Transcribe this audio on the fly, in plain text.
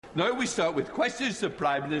Now we start with questions to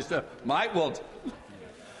Prime Minister Mike Watt.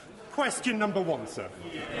 Question number 1, sir.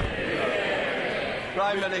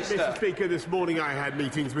 Prime Minister. Mr. Speaker, this morning I had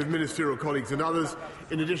meetings with ministerial colleagues and others.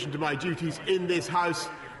 In addition to my duties in this House,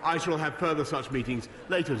 I shall have further such meetings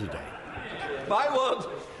later today. Mike Watt.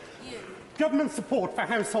 Government support for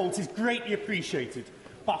households is greatly appreciated,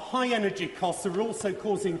 but high energy costs are also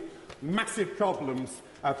causing massive problems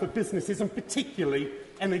for businesses and particularly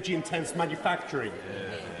energy-intense manufacturing.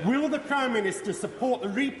 Will the Prime Minister support the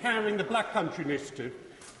Repowering the Black Country initiative,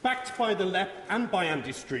 backed by the LEP and by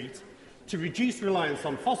Andy Street, to reduce reliance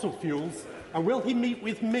on fossil fuels, and will he meet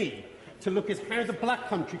with me to look at how the Black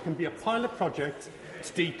Country can be a pilot project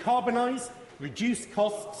to decarbonise, reduce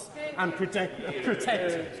costs and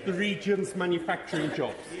protect the region's manufacturing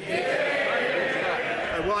jobs?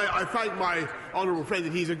 Well, I thank my honourable friend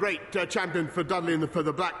that he's a great champion for Dudley and for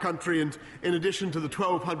the Black Country, and in addition to the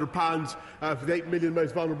 £1,200 for the 8 million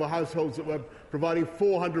most vulnerable households that we're providing,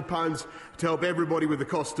 £400 to help everybody with the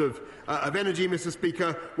cost of energy, Mr.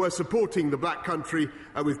 Speaker. We're supporting the Black Country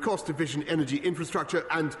with cost-efficient energy infrastructure,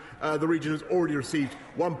 and the region has already received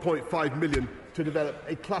 £1.5 million to develop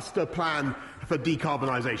a cluster plan for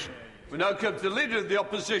decarbonisation. We now come to the Leader of the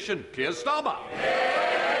Opposition, Keir Starmer.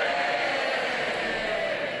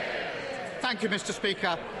 Thank you, Mr.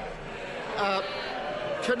 Speaker.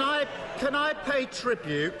 Can I pay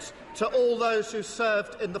tribute to all those who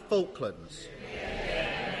served in the Falklands?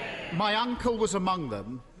 My uncle was among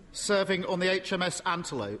them, serving on the HMS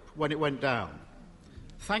Antelope when it went down.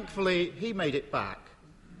 Thankfully, he made it back,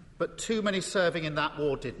 but too many serving in that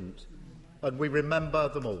war didn't, and we remember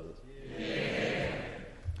them all.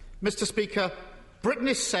 Mr. Speaker, Britain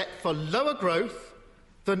is set for lower growth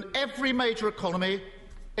than every major economy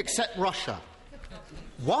except Russia.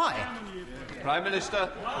 Why? Prime Minister.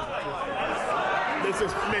 Mr.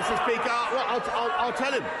 Speaker, well, I'll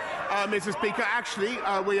tell him. Mr. Speaker, actually,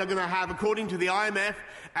 we are going to have, according to the IMF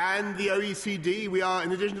and the OECD, we are,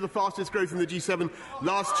 in addition to the fastest growth in the G7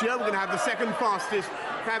 last year, we're going to have the second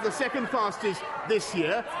fastest this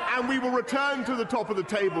year, and we will return to the top of the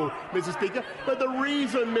table, Mr. Speaker. But the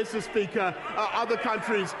reason, Mr. Speaker, other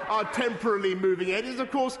countries are temporarily moving ahead is, of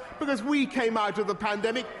course, because we came out of the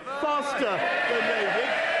pandemic faster than they did,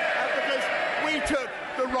 because we took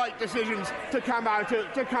the right decisions to come out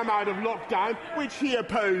of lockdown, which he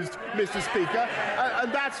opposed, Mr. Speaker.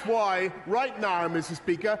 And that's why, right now, Mr.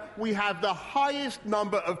 Speaker, we have the highest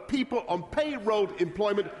number of people on payroll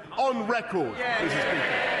employment on record, Mr.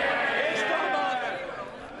 Speaker.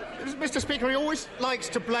 Mr. Speaker, he always likes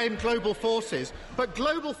to blame global forces, but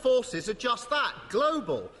global forces are just that,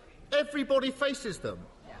 global. Everybody faces them.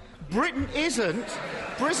 Britain isn't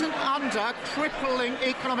under crippling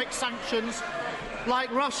economic sanctions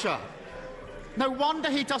like Russia. No wonder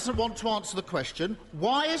he doesn't want to answer the question,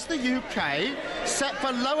 why is the UK set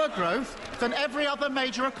for lower growth than every other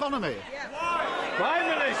major economy? Prime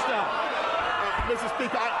Minister. Mr.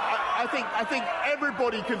 Speaker, I think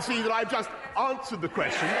everybody can see that I've just answered the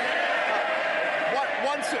question.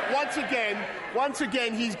 Once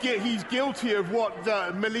again, he's guilty of what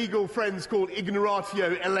my friends call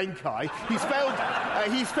ignoratio elenchi.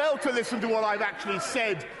 He's failed to listen to what I've actually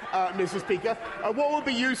said, Mr. Speaker. What would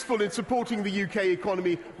be useful in supporting the UK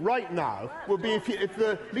economy right now would be if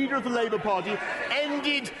the leader of the Labour Party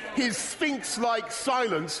ended his sphinx-like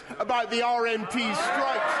silence about the RMT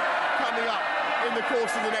strikes coming up in the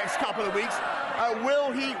course of the next couple of weeks.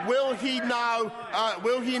 Will he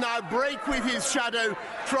now break with his shadow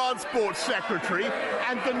Transport Secretary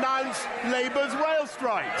and denounce Labour's rail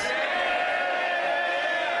strikes?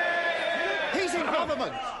 He's in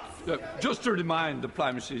government. Just to remind the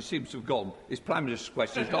Prime Minister, he seems to have gone. It's Prime Minister's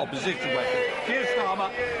question, it's not opposition question. Keir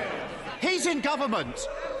Starmer. He's in government.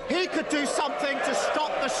 He could do something to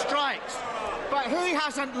stop the strikes, but he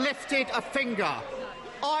hasn't lifted a finger.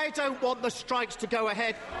 I don't want the strikes to go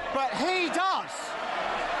ahead, but he does.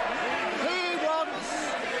 He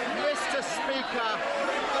wants, Mr. Speaker,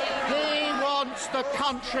 he wants the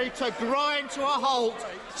country to grind to a halt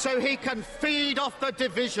so he can feed off the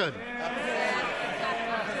division.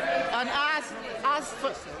 And as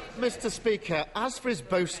for Mr. Speaker, as for his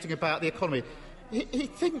boasting about the economy, he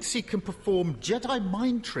thinks he can perform Jedi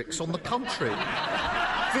mind tricks on the country.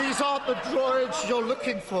 These aren't the droids you're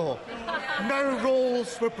looking for. No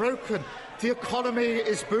rules were broken. The economy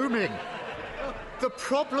is booming. The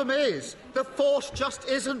problem is, the Force just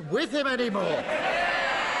isn't with him anymore.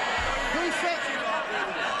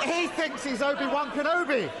 He thinks he's Obi-Wan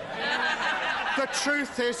Kenobi. The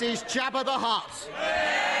truth is, he's Jabba the Hutt.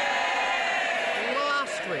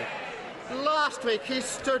 Last week, he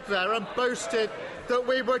stood there and boasted that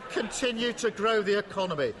we would continue to grow the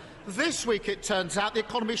economy. This week, it turns out, the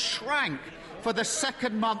economy shrank for the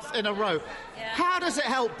second month in a row. How does it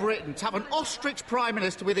help Britain to have an ostrich Prime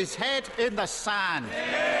Minister with his head in the sand?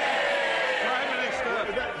 Prime Minister,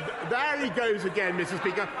 there he goes again, Mr.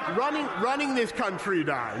 Speaker, running this country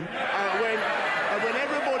down when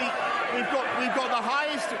everybody we've got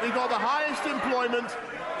the highest employment,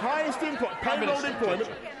 payroll employment.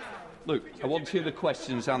 Look, I want to hear the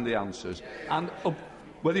questions and the answers, and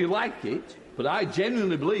whether you like it, but I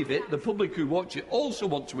genuinely believe it. The public who watch it also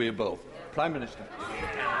want to hear both. Prime Minister.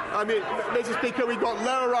 I mean, Mr. Speaker, we've got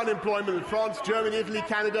lower unemployment in France, Germany, Italy,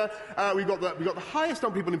 Canada. We've got the highest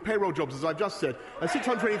number of people in payroll jobs, as I've just said,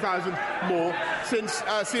 620,000 more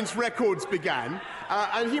since records began.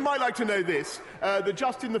 And he might like to know this, that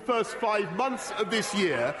just in the first 5 months of this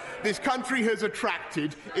year, this country has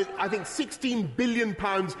attracted, I think, £16 billion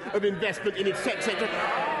of investment in its tech sector.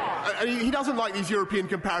 He doesn't like these European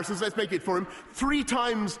comparisons. Let's make it for him. 3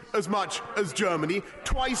 times as much as Germany,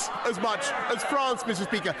 twice as much as France, Mr.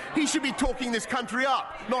 Speaker. He should be talking this country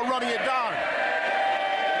up, not running it down.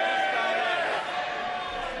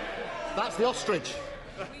 That's the ostrich.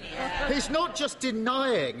 He's not just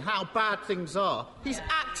denying how bad things are, he's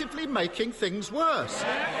actively making things worse.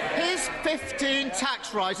 His 15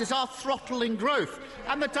 tax rises are throttling growth,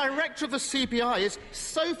 and the director of the CBI is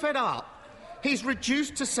so fed up, he's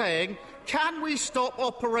reduced to saying, can we stop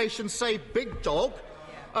Operation Save Big Dog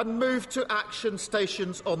and move to action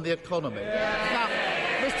stations on the economy? Now,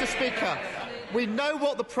 Mr. Speaker, we know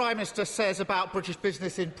what the Prime Minister says about British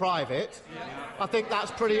business in private. I think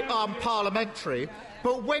that's pretty unparliamentary.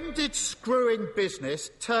 But when did screwing business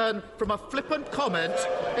turn from a flippant comment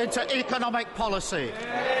into economic policy?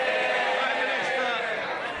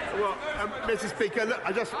 Well, Mr. Speaker, look,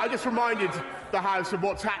 I just reminded the House of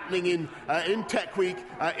what's happening in Tech Week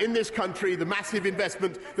in this country, the massive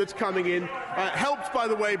investment that's coming in, helped, by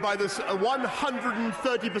the way, by this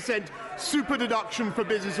 130% super deduction for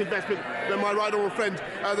business investment that my right honourable friend,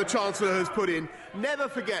 the Chancellor, has put in. Never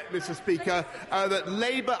forget, Mr. Speaker, that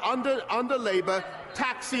Labour, under Labour,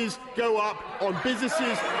 taxes go up on businesses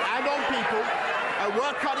and on people.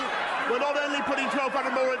 We're not only putting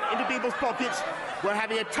 £1,200 more into people's pockets, we're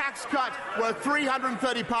having a tax cut worth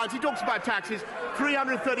 £330. He talks about taxes,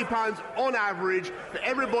 £330 on average for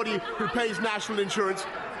everybody who pays national insurance.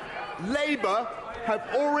 Labour have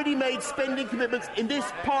already made spending commitments in this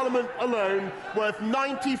Parliament alone worth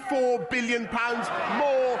 £94 billion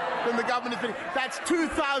more than the government is spending. That's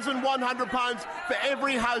 £2,100 for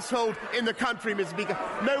every household in the country, Mr. Speaker.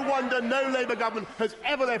 No wonder no Labour government has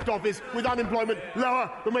ever left office with unemployment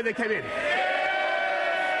lower than when they came in.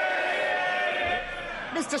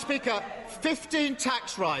 Mr. Speaker, 15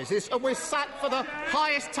 tax rises, and we're sat for the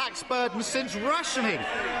highest tax burden since rationing.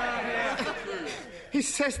 He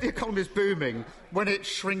says the economy is booming when it's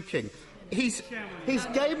shrinking. He's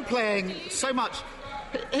game-playing so much.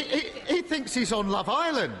 He thinks he's on Love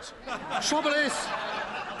Island. Trouble is,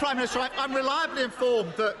 Prime Minister, I'm reliably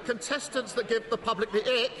informed that contestants that give the public the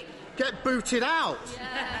ick get booted out.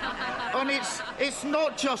 And it's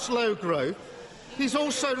not just low growth. He's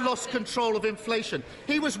also lost control of inflation.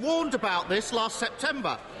 He was warned about this last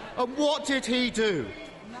September. And what did he do?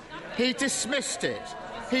 He dismissed it.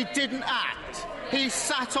 He didn't act. He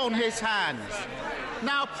sat on his hands.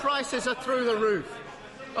 Now prices are through the roof,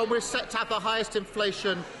 and we're set to have the highest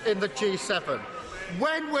inflation in the G7.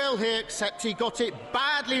 When will he accept he got it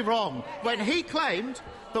badly wrong when he claimed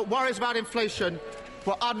that worries about inflation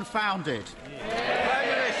were unfounded? Prime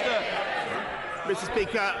Minister. Mr.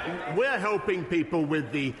 Speaker, we're helping people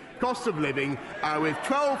with the cost of living with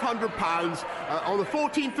 £1,200. On the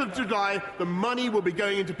 14th of July, the money will be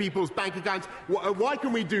going into people's bank accounts. Why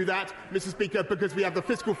can we do that, Mr. Speaker? Because we have the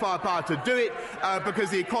fiscal firepower to do it,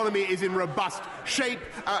 because the economy is in robust shape,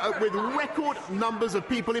 with record numbers of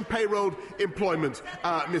people in payroll employment,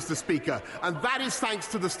 Mr. Speaker. And that is thanks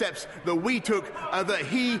to the steps that we took that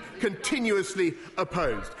he continuously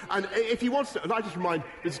opposed. And if he wants to, and I just remind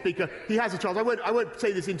Mr. Speaker, he has a chance. I won't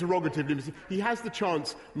say this interrogatively, Mr. He has the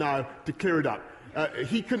chance now to clear it up.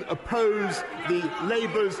 He can oppose the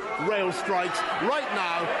Labour's rail strikes right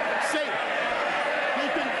now. Say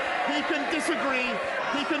he can disagree.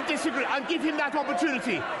 He can disagree, and give him that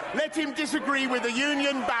opportunity. Let him disagree with the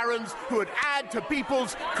union barons who would add to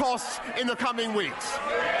people's costs in the coming weeks.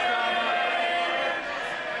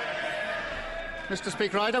 Mr.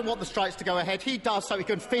 Speaker, I don't want the strikes to go ahead. He does so he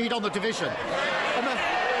can feed on the division.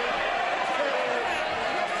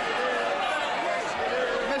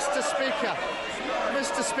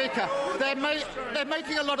 Mr. Speaker, they're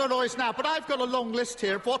making a lot of noise now, but I've got a long list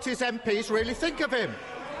here of what his MPs really think of him.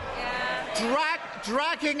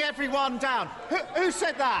 dragging everyone down. Who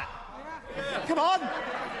said that? Come on.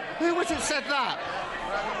 Who was it said that?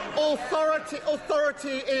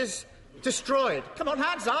 Authority is destroyed. Come on,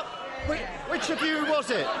 hands up. Which of you was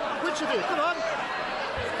it? Which of you? Come on.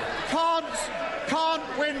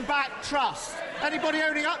 Can't win back trust. Anybody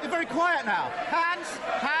owning up? You're very quiet now. Hands.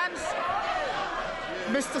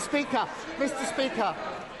 Mr. Speaker,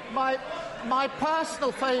 my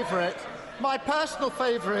personal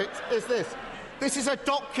favourite is this. This is a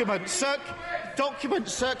document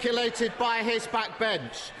circulated by his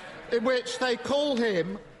backbench, in which they call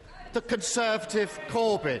him the Conservative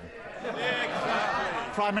Corbyn.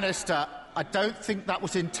 Prime Minister, I don't think that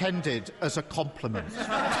was intended as a compliment.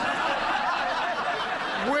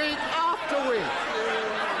 Week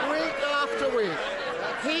after week,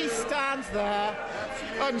 he stands there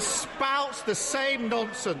and spouts the same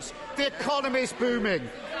nonsense. The economy's booming.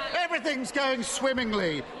 Everything's going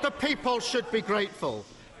swimmingly. The people should be grateful.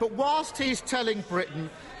 But whilst he's telling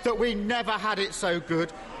Britain that we never had it so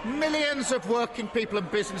good, millions of working people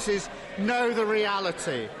and businesses know the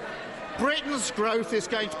reality. Britain's growth is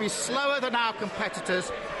going to be slower than our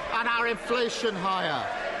competitors and our inflation higher.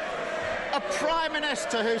 A Prime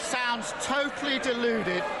Minister who sounds totally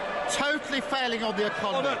deluded, totally failing on the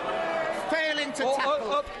economy, failing to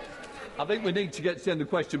tackle... I think we need to get to the end of the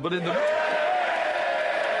question, but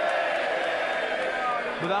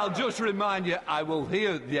I'll just remind you, I will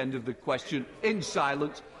hear the end of the question in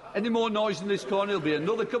silence. Any more noise in this corner, there'll be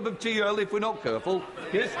another cup of tea early if we're not careful.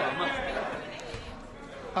 Yes,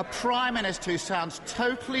 a Prime Minister who sounds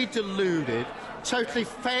totally deluded, totally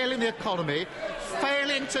failing the economy,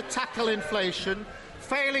 failing to tackle inflation,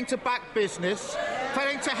 failing to back business,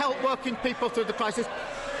 failing to help working people through the crisis.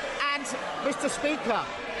 And, Mr. Speaker,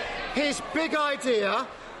 his big idea,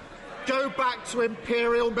 go back to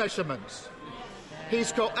imperial measurements.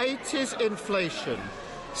 He's got 80s inflation,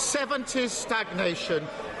 70s stagnation,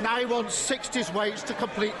 now he wants 60s wage to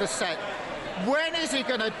complete the set. When is he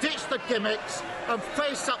going to ditch the gimmicks and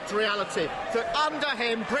face up to reality that under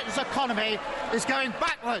him Britain's economy is going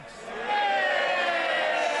backwards?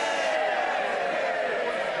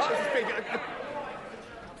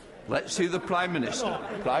 Let's see the Prime Minister.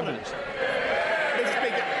 Prime Minister. Mr.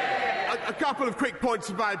 Speaker, a couple of quick points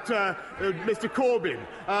about Mr. Corbyn,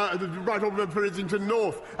 the Right Honourable for Islington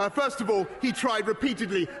North. First of all, he tried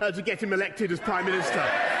repeatedly to get him elected as Prime Minister,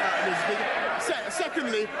 Mr. Speaker.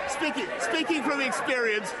 Secondly, speaking from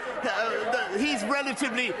experience, he's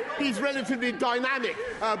relatively dynamic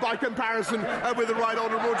by comparison with the Right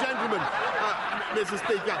Honourable Gentleman, Mr.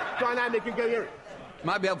 Speaker. Dynamic and coherent.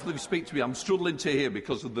 Might be helpful if you speak to me. I'm struggling to hear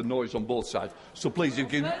because of the noise on both sides. So please,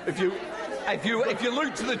 if you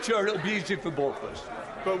look to the chair, it'll be easier for both of us.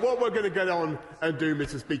 But what we're going to get on and do,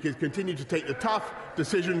 Mr. Speaker, is continue to take the tough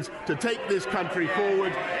decisions to take this country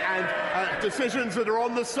forward, and decisions that are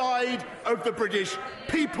on the side of the British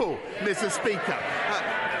people, Mr. Speaker.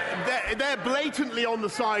 They're blatantly on the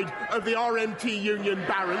side of the RMT union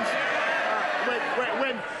barons.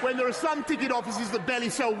 When there are some ticket offices that barely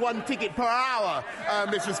sell one ticket per hour,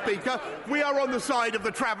 Mr. Speaker, we are on the side of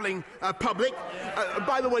the travelling public.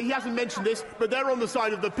 By the way, he hasn't mentioned this, but they're on the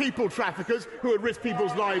side of the people traffickers who would risk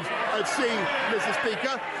people's lives at sea, Mr.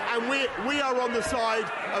 Speaker. And we are on the side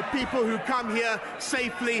of people who come here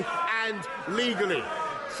safely and legally.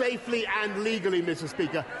 Safely and legally, Mr.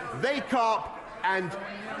 Speaker. They carp and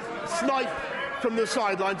snipe from the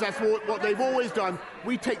sidelines. That's what they've always done.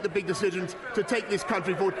 We take the big decisions to take this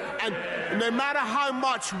country forward. And no matter how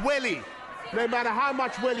much welly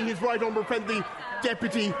his Right Honourable friend, the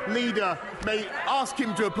Deputy Leader, may ask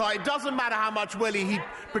him to apply, it doesn't matter how much welly he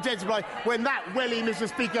pretends to apply, when that welly, Mr.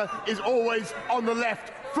 Speaker, is always on the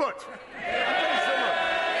left foot.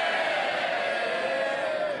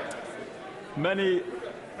 Many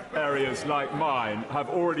areas like mine have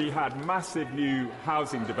already had massive new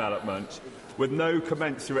housing development with no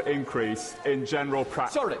commensurate increase in general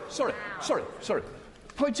practice. Sorry.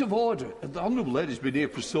 Point of order. The Honourable Lady's been here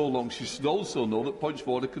for so long, she should also know that points of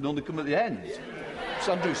order can only come at the end.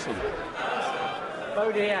 Sandra Sullivan.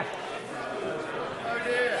 Oh dear.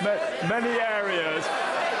 Many areas...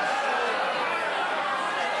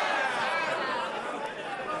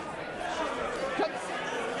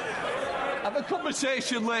 Have a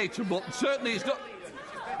conversation later, but certainly it's not...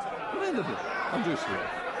 Andrew Sullivan.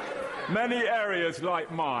 Many areas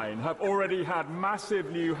like mine have already had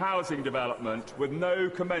massive new housing development with no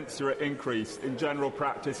commensurate increase in general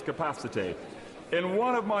practice capacity. In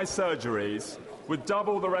one of my surgeries, with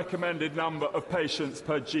double the recommended number of patients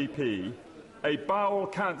per GP, a bowel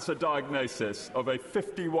cancer diagnosis of a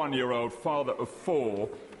 51-year-old father of 4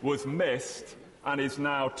 was missed and is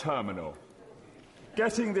now terminal.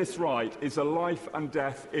 Getting this right is a life and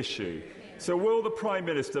death issue. So will the Prime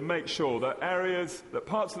Minister make sure that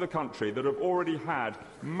parts of the country that have already had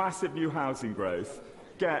massive new housing growth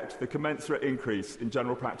get the commensurate increase in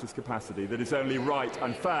general practice capacity that is only right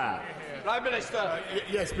and fair? Prime Minister.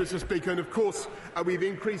 Yes, Mr. Speaker, and of course we've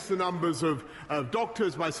increased the numbers of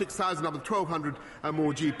doctors by 6,000, up to 1,200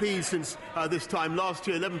 more GPs since this time last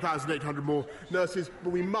year, 11,800 more nurses,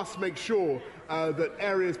 but we must make sure that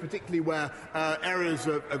areas, particularly where areas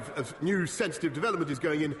of new sensitive development is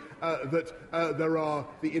going in, that there are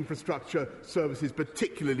the infrastructure services,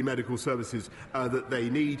 particularly medical services, that they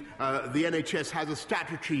need. The NHS has a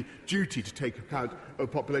statutory duty to take account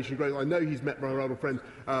of population growth. I know he's met my honourable friend,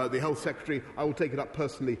 the Health Secretary. I will take it up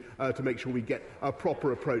personally to make sure we get a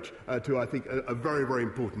proper approach to, I think, a very, very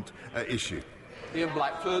important issue. Ian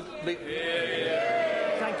Blackford. Thank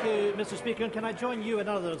you, Mr. Speaker. And can I join you and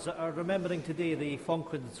others that are remembering today the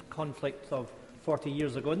Falklands conflict of 40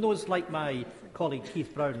 years ago, and those like my colleague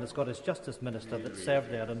Keith Brown, the Scottish Justice Minister, that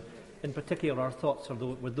served there, and in particular our thoughts are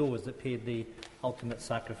with those that paid the ultimate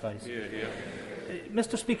sacrifice.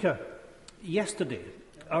 Mr. Speaker, yesterday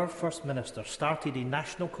our First Minister started a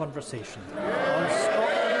national conversation on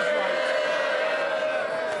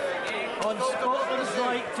Scotland's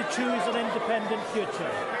right to choose an independent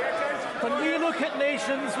future. When we look at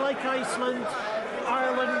nations like Iceland,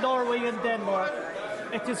 Ireland, Norway and Denmark,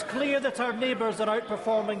 it is clear that our neighbours are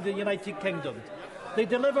outperforming the United Kingdom. They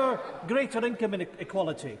deliver greater income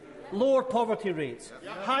equality, lower poverty rates,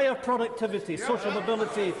 higher productivity, social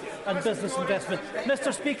mobility and business investment.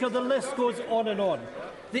 Mr. Speaker, the list goes on and on.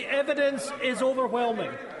 The evidence is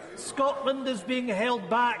overwhelming. Scotland is being held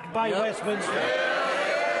back by Westminster.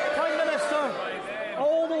 Prime Minister,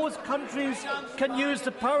 all those countries can use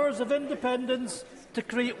the powers of independence to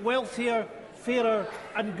create wealthier, fairer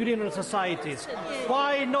and greener societies.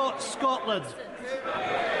 Why not Scotland?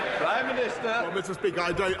 Prime Minister. Well, Mr. Speaker,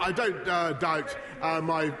 I don't doubt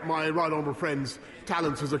my right honourable friend's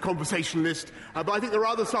talents as a conversationalist, but I think there are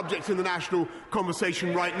other subjects in the national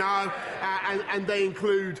conversation right now, and they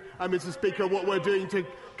include, Mr. Speaker, what we're doing to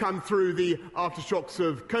come through the aftershocks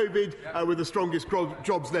of COVID with the strongest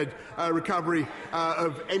jobs-led recovery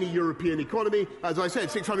of any European economy. As I said,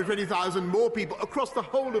 620,000 more people across the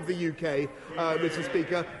whole of the UK, Mr.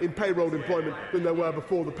 Speaker, in payroll employment than there were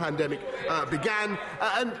before the pandemic began.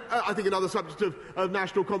 And I think another subject of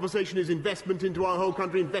national conversation is investment into our whole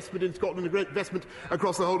country, investment in Scotland, investment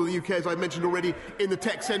across the whole of the UK, as I mentioned already, in the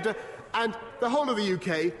tech centre. And the whole of the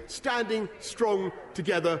UK standing strong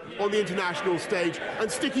together on the international stage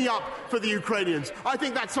and sticking up for the Ukrainians. I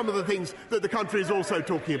think that's some of the things that the country is also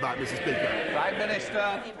talking about, Mr. Speaker. Prime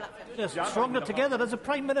Minister. Yes, stronger together. As the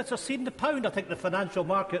Prime Minister seen the pound, I think the financial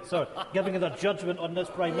markets are giving their judgment on this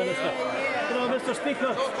Prime Minister. You know, Mr.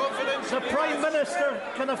 Speaker, the Prime Minister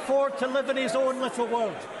can afford to live in his own little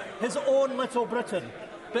world, his own little Britain.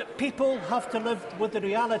 But people have to live with the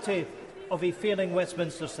reality of a failing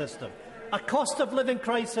Westminster system. A cost of living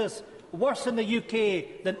crisis worse in the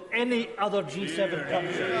UK than any other G7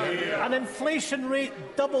 country. An inflation rate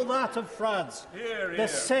double that of France. The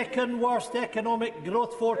second worst economic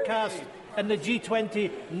growth forecast in the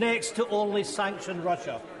G20, next to only sanctioned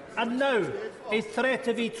Russia. And now, a threat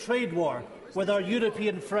of a trade war with our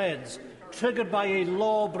European friends, triggered by a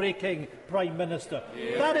law-breaking Prime Minister.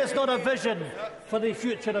 That is not a vision for the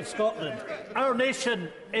future of Scotland. Our nation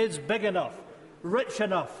is big enough, rich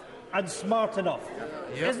enough and smart enough.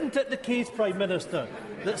 Isn't it the case, Prime Minister,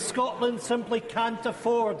 that Scotland simply can't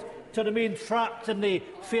afford to remain trapped in the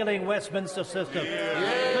failing Westminster system?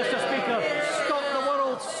 Mr. Speaker, stop the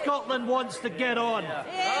world. Scotland wants to get on.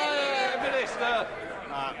 Minister.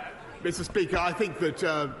 Mr. Speaker, I think that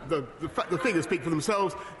the figures speak for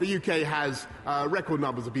themselves. The UK has record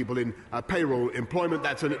numbers of people in payroll employment.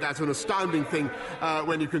 That's an astounding thing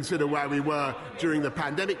when you consider where we were during the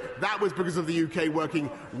pandemic. That was because of the UK working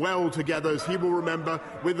well together, as he will remember,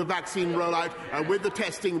 with the vaccine rollout, with the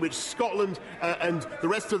testing, which Scotland and the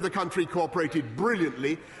rest of the country cooperated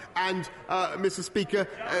brilliantly. And, Mr. Speaker,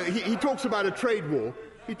 he talks about a trade war.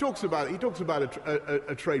 He talks about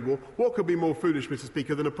a trade war. What could be more foolish, Mr.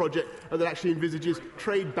 Speaker, than a project that actually envisages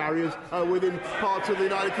trade barriers within parts of the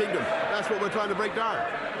United Kingdom? That's what we're trying to break down.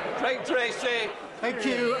 Craig Tracy. Thank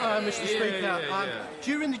you, Mr. Speaker.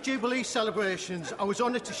 During the Jubilee celebrations, I was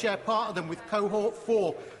honoured to share part of them with Cohort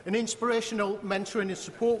 4, an inspirational mentoring and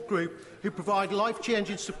support group who provide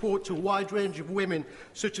life-changing support to a wide range of women,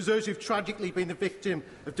 such as those who have tragically been the victim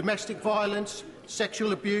of domestic violence,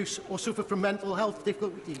 sexual abuse or suffer from mental health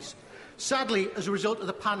difficulties. Sadly, as a result of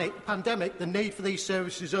the pandemic, the need for these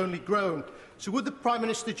services has only grown. So would the Prime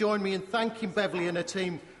Minister join me in thanking Beverley and her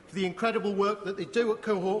team for the incredible work that they do at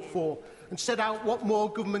Cohort 4 and set out what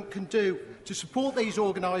more government can do to support these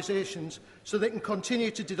organisations so they can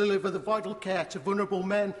continue to deliver the vital care to vulnerable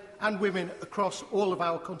men and women across all of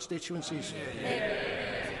our constituencies.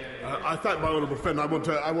 I thank my honourable friend. I want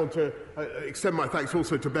to extend my thanks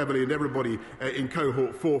also to Beverley and everybody in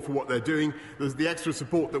Cohort 4 for what they're doing. The extra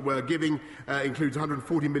support that we're giving includes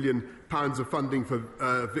 £140 million of funding for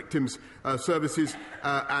victims' services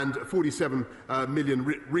and £47 million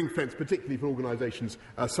ring-fenced, particularly for organisations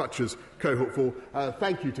such as Cohort 4.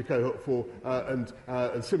 Thank you to Cohort 4 and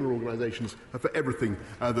similar organisations for everything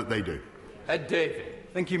that they do. Ed Davey.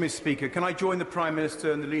 Thank you, Mr. Speaker. Can I join the Prime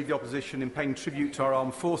Minister and the Leader of the Opposition in paying tribute to our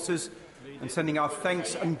armed forces and sending our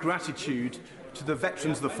thanks and gratitude to the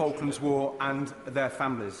veterans of the Falklands War and their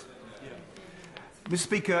families? Mr.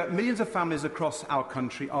 Speaker, millions of families across our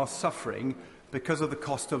country are suffering because of the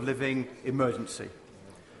cost of living emergency.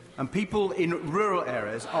 And people in rural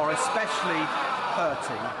areas are especially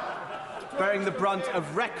hurting, bearing the brunt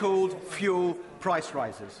of record fuel price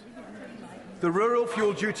rises. The Rural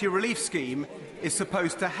Fuel Duty Relief Scheme is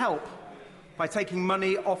supposed to help by taking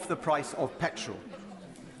money off the price of petrol.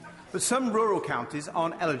 But some rural counties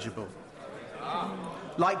aren't eligible,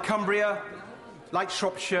 like Cumbria, like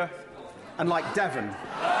Shropshire and like Devon.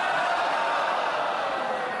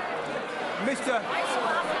 Mr.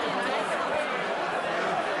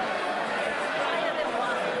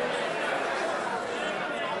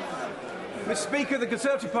 Speaker, the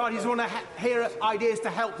Conservative parties want to hear ideas to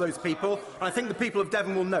help those people, and I think the people of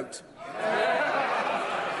Devon will note.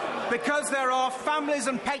 Because there are families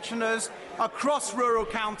and pensioners across rural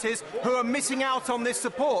counties who are missing out on this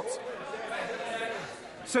support.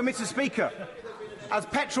 So, Mr. Speaker, as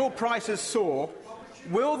petrol prices soar,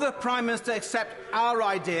 will the Prime Minister accept our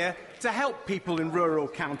idea to help people in rural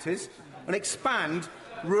counties and expand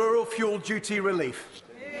rural fuel duty relief?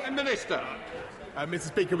 Minister. Mr.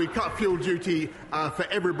 Speaker, we cut fuel duty for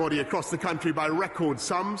everybody across the country by record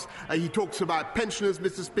sums. He talks about pensioners,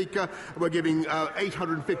 Mr. Speaker. We're giving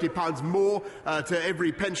 £850 more to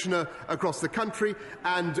every pensioner across the country.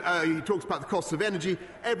 And he talks about the cost of energy.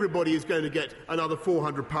 Everybody is going to get another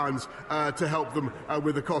 £400 to help them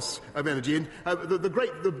with the costs of energy. And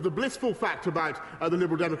the blissful fact about the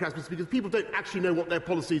Liberal Democrats, Mr. Speaker, is people don't actually know what their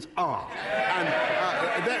policies are. And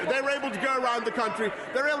they're able to go around the country.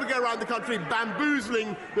 They're able to go around the country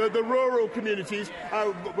bamboozling the rural communities,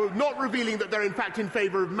 not revealing that they're in fact in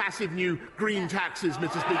favour of massive new green taxes,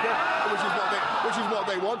 Mr. Speaker, which is what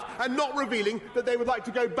they want, and not revealing that they would like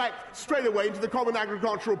to go back straight away into the common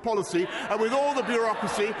agricultural policy with all the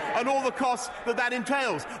bureaucracy and all the costs that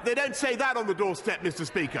entails. They don't say that on the doorstep, Mr.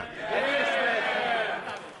 Speaker.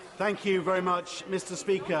 Thank you very much, Mr.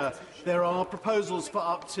 Speaker. There are proposals for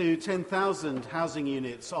up to 10,000 housing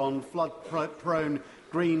units on flood-prone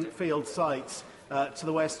greenfield sites to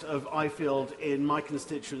the west of Ifield in my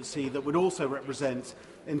constituency that would also represent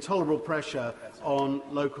intolerable pressure on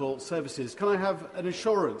local services. Can I have an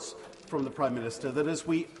assurance from the Prime Minister that as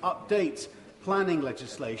we update planning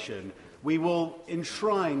legislation, we will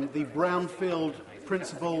enshrine the brownfield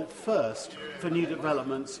principle first for new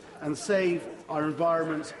developments and save our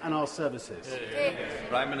environment and our services?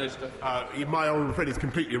 Prime Minister. My honourable friend is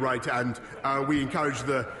completely right, and we encourage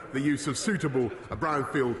the use of suitable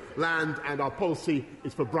brownfield land, and our policy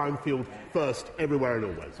is for brownfield first, everywhere and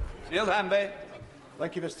always. Neil Hanby.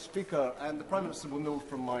 Thank you, Mr. Speaker. And the Prime Minister will know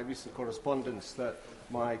from my recent correspondence that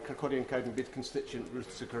my Kirkcaldy and Cowdenbeath constituent,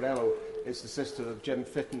 Ruth Zuccarello, is the sister of Jim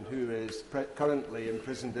Fitton, who is currently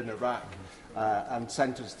imprisoned in Iraq and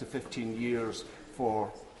sentenced to 15 years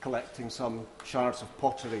for collecting some shards of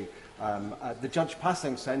pottery. The judge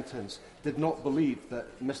passing sentence did not believe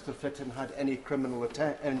that Mr. Fitton had any criminal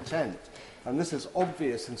intent. And this has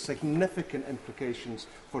obvious and significant implications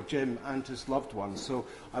for Jim and his loved ones. So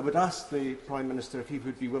I would ask the Prime Minister if he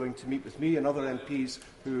would be willing to meet with me and other MPs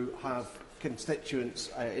who have constituents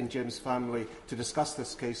in Jim's family to discuss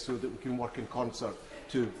this case so that we can work in concert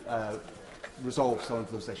to resolve some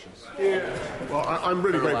of those issues. Well, I'm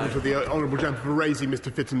really grateful to the honourable gentleman for raising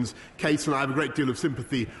Mr. Fitton's case, and I have a great deal of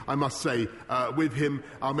sympathy, I must say, with him.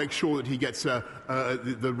 I'll make sure that he gets the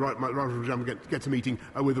right honourable gentleman gets a meeting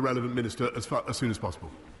with the relevant minister as soon as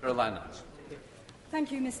possible.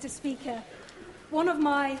 Thank you, Mr. Speaker. One of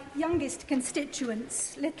my youngest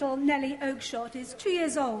constituents, little Nellie Oakshott, is 2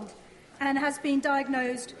 years old and has been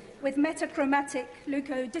diagnosed with metachromatic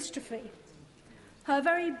leukodystrophy. Her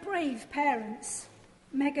very brave parents,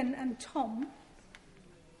 Megan and Tom,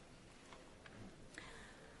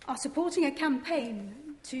 are supporting a campaign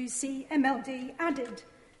to see MLD added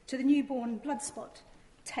to the newborn blood spot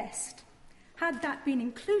test. Had that been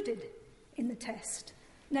included in the test,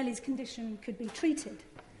 Nellie's condition could be treated.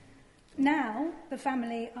 Now, the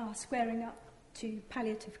family are squaring up to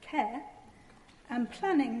palliative care and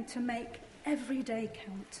planning to make every day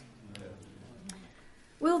count.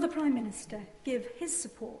 Will the Prime Minister give his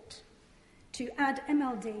support to add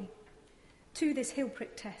MLD to this heel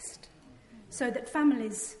prick test so that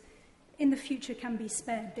families in the future can be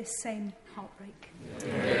spared this same heartbreak?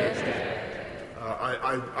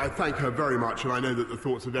 I thank her very much, and I know that the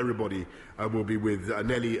thoughts of everybody will be with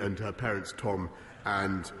Nellie and her parents, Tom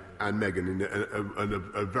and Megan, in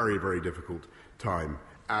a very, very difficult time.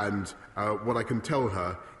 And what I can tell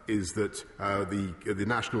her is that the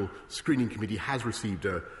National Screening Committee has received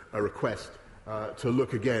a request to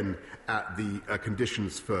look again at the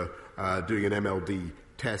conditions for doing an MLD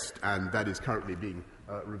test, and that is currently being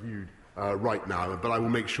reviewed right now. But I will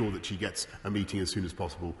make sure that she gets a meeting as soon as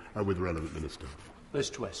possible with the relevant minister. Liz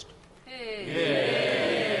Twist.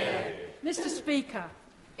 Mr. Speaker,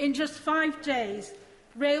 in just 5 days,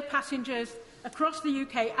 rail passengers across the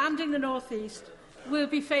UK and in the North East will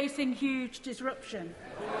be facing huge disruption.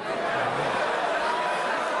 Do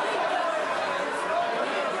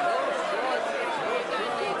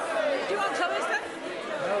you want to listen?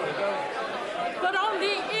 No, we don't. But on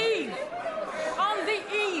the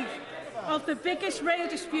eve of the biggest rail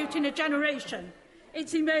dispute in a generation,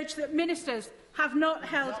 it's emerged that ministers have not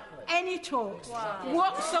held any talks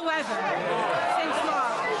whatsoever since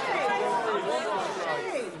March.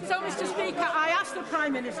 So, Mr. Speaker, I ask the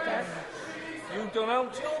Prime Minister... You've done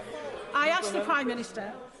out. I ask the Prime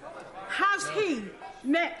Minister, has he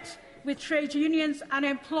met with trade unions and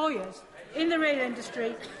employers in the rail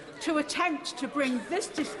industry to attempt to bring this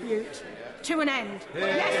dispute to an end?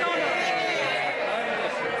 Yes or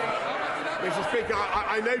no? Mr. Speaker,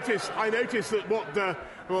 I noticed that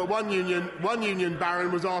what one union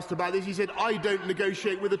baron was asked about this. He said, "I don't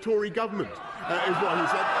negotiate with a Tory government," is what he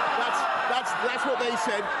said. That's what they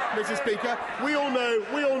said, Mr. Speaker. We all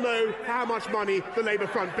know how much money the Labour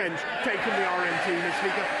front bench take from the RMT, Mr.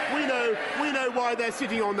 Speaker. We know why they're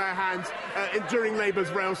sitting on their hands during Labour's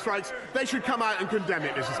rail strikes. They should come out and condemn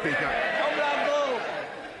it, Mr. Speaker.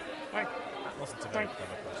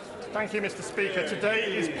 Thank you, Mr. Speaker.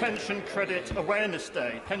 Today is Pension Credit Awareness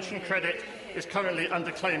Day. Pension credit is currently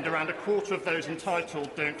underclaimed. Around a quarter of those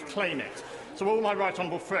entitled don't claim it. So all my right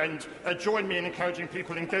honourable friend join me in encouraging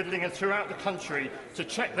people in Godalming and throughout the country to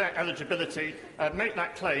check their eligibility, make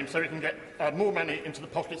that claim so we can get more money into the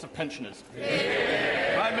pockets of pensioners.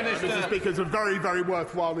 Prime Minister. Mr. Speaker, it's a very, very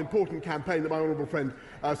worthwhile and important campaign that my honourable friend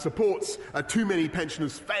supports. Too many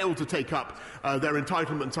pensioners fail to take up their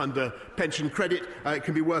entitlements under pension credit. It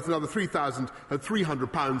can be worth another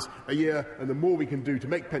 £3,300 a year, and the more we can do to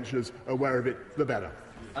make pensioners aware of it, the better.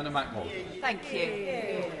 Anna McMullen. Thank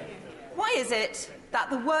you. Why is it that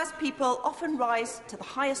the worst people often rise to the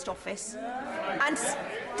highest office and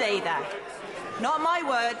stay there? Not my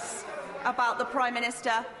words about the Prime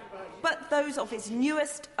Minister, but those of his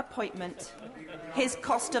newest appointment, his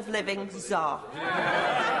cost of living czar.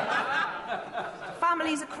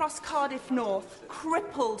 Families across Cardiff North,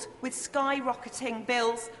 crippled with skyrocketing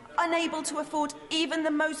bills, unable to afford even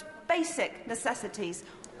the most basic necessities,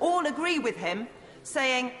 all agree with him,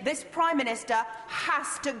 saying this Prime Minister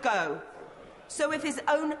has to go. So if his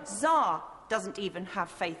own Tsar doesn't even have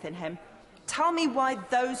faith in him, tell me why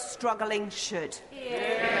those struggling should.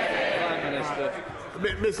 Prime Minister.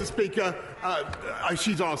 Mr. Speaker,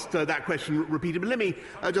 she's asked that question repeatedly, but let me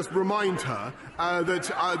just remind her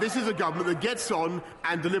that this is a government that gets on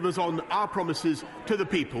and delivers on our promises to the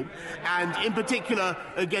people, and in particular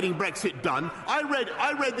getting Brexit done. I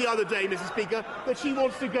read the other day, Mr. Speaker, that she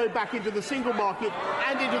wants to go back into the single market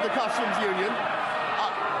and into the customs union.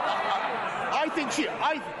 I think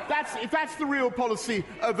if that's the real policy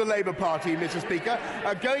of the Labour Party, Mr. Speaker,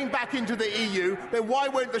 going back into the EU, then why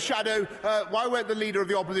won't the leader of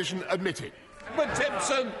the opposition admit it? But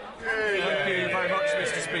Timpson. Thank you very much,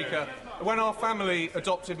 Mr. Speaker. When our family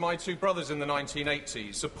adopted my two brothers in the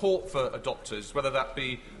 1980s, support for adopters, whether that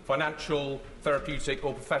be financial, therapeutic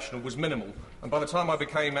or professional, was minimal. And by the time I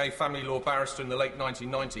became a family law barrister in the late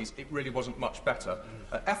 1990s, it really wasn't much better.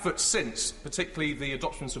 Efforts since, particularly the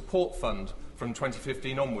Adoption Support Fund from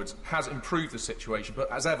 2015 onwards, has improved the situation,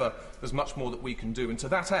 but as ever, there's much more that we can do. And to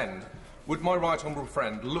that end, would my right honourable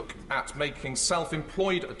friend look at making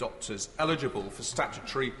self-employed adopters eligible for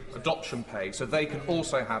statutory adoption pay so they can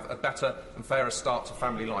also have a better and fairer start to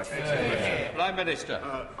family life? Prime Minister.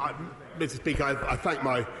 Mr. Speaker, I thank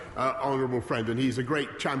my honourable friend, and he's a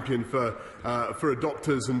great champion for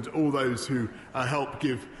adopters and all those who help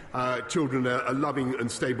give children a loving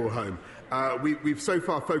and stable home. we've so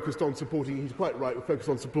far focused on supporting, he's quite right, we're focused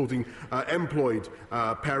on supporting employed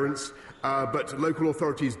parents, but local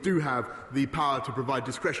authorities do have the power to provide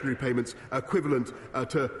discretionary payments equivalent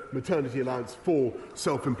to maternity allowance for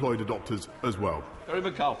self-employed adopters as well. Gary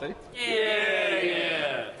McCarthy.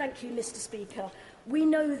 Thank you, Mr. Speaker. We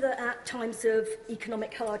know that at times of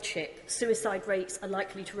economic hardship, suicide rates are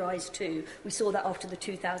likely to rise too. We saw that after the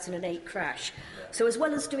 2008 crash. So as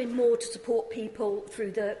well as doing more to support people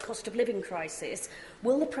through the cost of living crisis,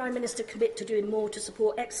 will the Prime Minister commit to doing more to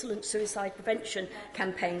support excellent suicide prevention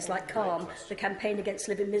campaigns like CALM, the campaign against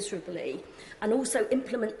living miserably, and also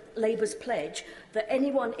implement Labour's pledge that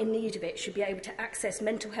anyone in need of it should be able to access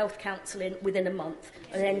mental health counselling within a month,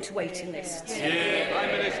 an end to waiting lists?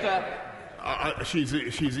 Prime Minister. She's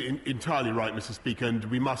entirely right, Mr. Speaker, and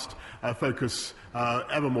we must focus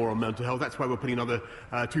ever more on mental health. That's why we're putting another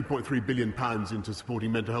 £2.3 billion into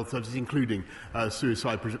supporting mental health services, including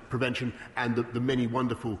suicide prevention and the many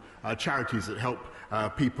wonderful charities that help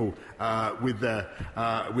people with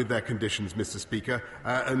their conditions, Mr. Speaker.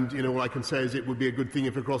 And you know, all I can say is it would be a good thing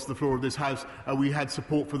if across the floor of this House we had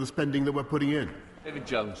support for the spending that we're putting in. David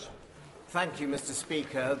Jones. Thank you, Mr.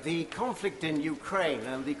 Speaker. The conflict in Ukraine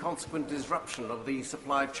and the consequent disruption of the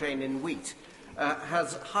supply chain in wheat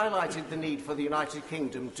has highlighted the need for the United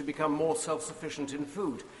Kingdom to become more self-sufficient in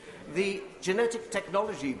food. The Genetic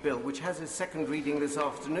Technology Bill, which has its second reading this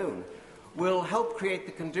afternoon, will help create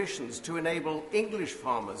the conditions to enable English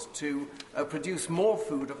farmers to produce more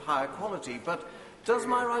food of higher quality. But does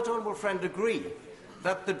my right honourable friend agree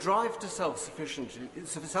that the drive to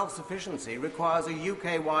self-sufficiency requires a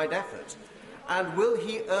UK-wide effort? And will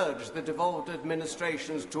he urge the devolved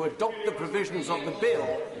administrations to adopt the provisions of the bill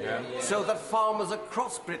so that farmers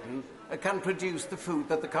across Britain can produce the food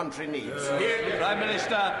that the country needs? Prime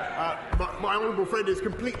Minister. My honourable friend is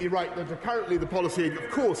completely right that currently the policy,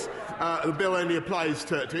 of course, the bill only applies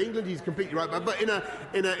to England. He's completely right, but in a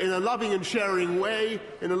loving and sharing way,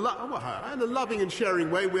 in a loving and sharing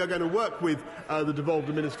way, we are going to work with the devolved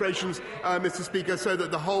administrations, Mr. Speaker, so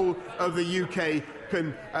that the whole of the UK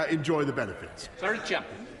can enjoy the benefits. Sorry,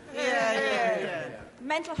 Chaplain.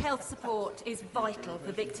 Mental health support is vital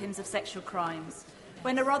for victims of sexual crimes.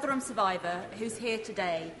 When a Rotherham survivor, who's here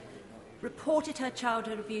today, reported her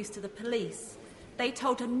childhood abuse to the police, they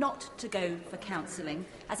told her not to go for counselling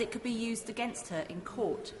as it could be used against her in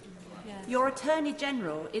court. Yes. Your Attorney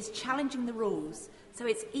General is challenging the rules, so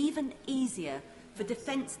it's even easier for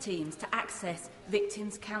defence teams to access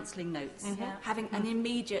victims' counselling notes, having an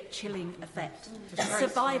immediate chilling effect.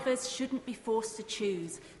 Survivors shouldn't be forced to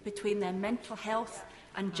choose between their mental health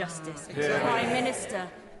and justice. Prime Minister,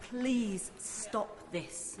 please stop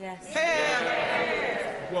this. Yes.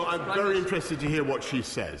 Well, I'm very interested to hear what she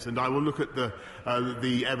says, and I will look at the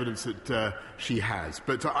evidence that she has.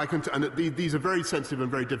 But these are very sensitive and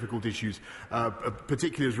very difficult issues,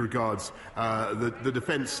 particularly as regards the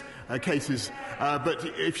defence cases. But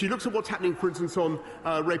if she looks at what's happening, for instance, on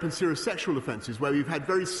rape and serious sexual offences, where we've had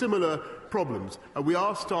very similar problems, we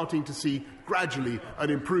are starting to see gradually an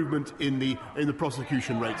improvement in the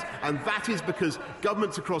prosecution rates, and that is because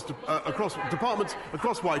governments across departments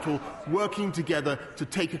across Whitehall working together to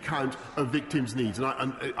take account of victims' needs.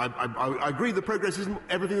 And I agree that progress isn't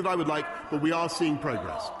everything that I would like, but we are seeing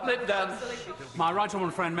progress. My right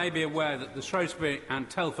honourable friend may be aware that the Shrewsbury and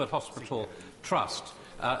Telford Hospital Trust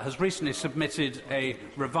has recently submitted a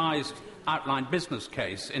revised outline business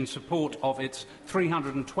case in support of its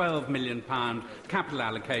 £312 million capital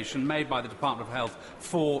allocation made by the Department of Health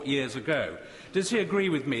 4 years ago. Does he agree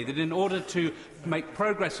with me that in order to make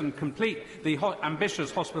progress and complete the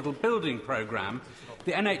ambitious hospital building programme,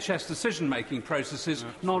 the NHS decision-making processes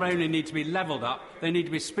not only need to be levelled up, they need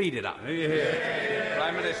to be speeded up?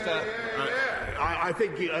 Prime Minister. I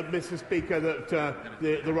think, Mr. Speaker, that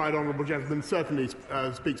the right honourable gentleman certainly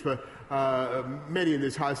speaks for many in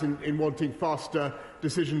this House in wanting faster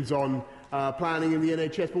decisions on planning in the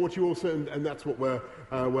NHS. But what you also, and that's what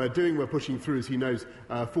we're doing, we're pushing through, as he knows,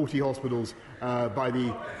 40 hospitals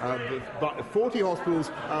 40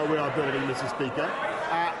 hospitals we are building, Mr. Speaker,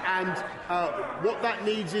 and what that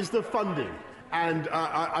needs is the funding. And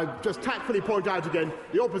I just tactfully point out again,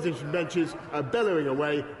 the opposition benches bellowing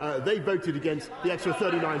away. They voted against the extra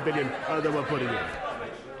 £39 billion that we're putting in.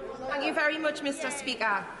 Thank you very much, Mr.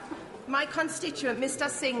 Speaker. My constituent, Mr.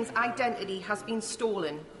 Singh's identity has been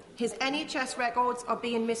stolen. His NHS records are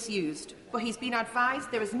being misused, but he's been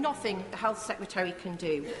advised there is nothing the Health Secretary can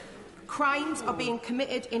do. Crimes are being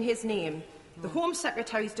committed in his name. The Home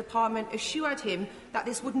Secretary's department assured him that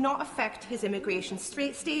this would not affect his immigration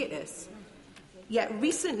status. Yet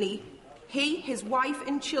recently, He, his wife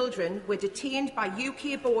and children were detained by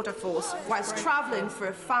UK Border Force whilst travelling for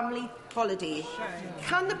a family holiday.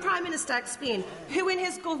 Can the Prime Minister explain who in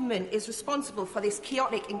his government is responsible for this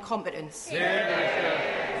chaotic incompetence?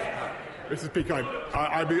 Mr. Speaker,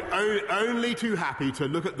 I'd be only too happy to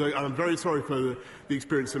look at the... I'm very sorry for the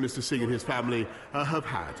experience that Mr. Singh and his family have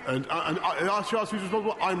had. And I ask you who's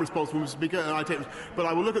responsible. I'm responsible, Mr. Speaker, and I take... But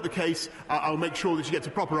I will look at the case. I'll make sure that she gets a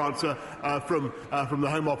proper answer from the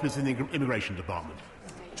Home Office and the Immigration Department.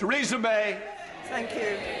 Theresa May. Thank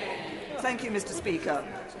you. Thank you, Mr. Speaker.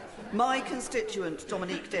 My constituent,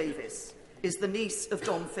 Dominique Davis, is the niece of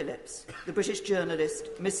Dom Phillips, the British journalist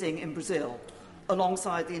missing in Brazil,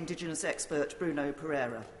 alongside the Indigenous expert Bruno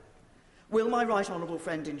Pereira. Will my right honourable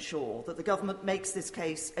friend ensure that the government makes this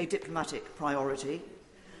case a diplomatic priority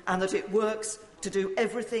and that it works to do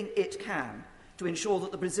everything it can to ensure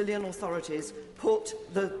that the Brazilian authorities put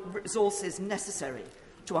the resources necessary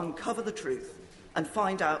to uncover the truth and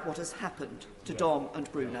find out what has happened to Dom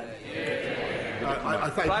and Bruno? I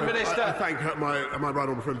thank my right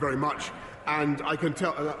honourable friend very much, and I can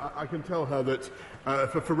tell her that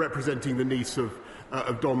for representing the niece of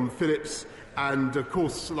Dom Phillips. And, of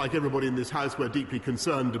course, like everybody in this House, we're deeply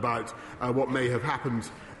concerned about what may have happened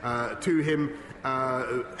to him.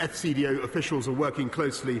 FCDO officials are working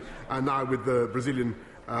closely now with the Brazilian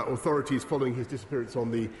authorities following his disappearance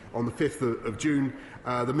on the 5th of June.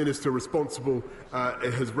 The minister responsible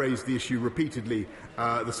has raised the issue repeatedly,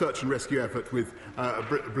 the search and rescue effort with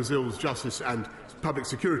Brazil's Justice and Public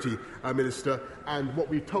Security Minister, and what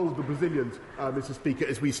we've told the Brazilians, Mr. Speaker,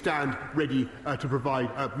 is we stand ready to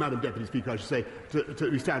provide, Madam Deputy Speaker, I should say,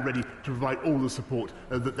 we stand ready to provide all the support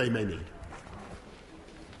that they may need.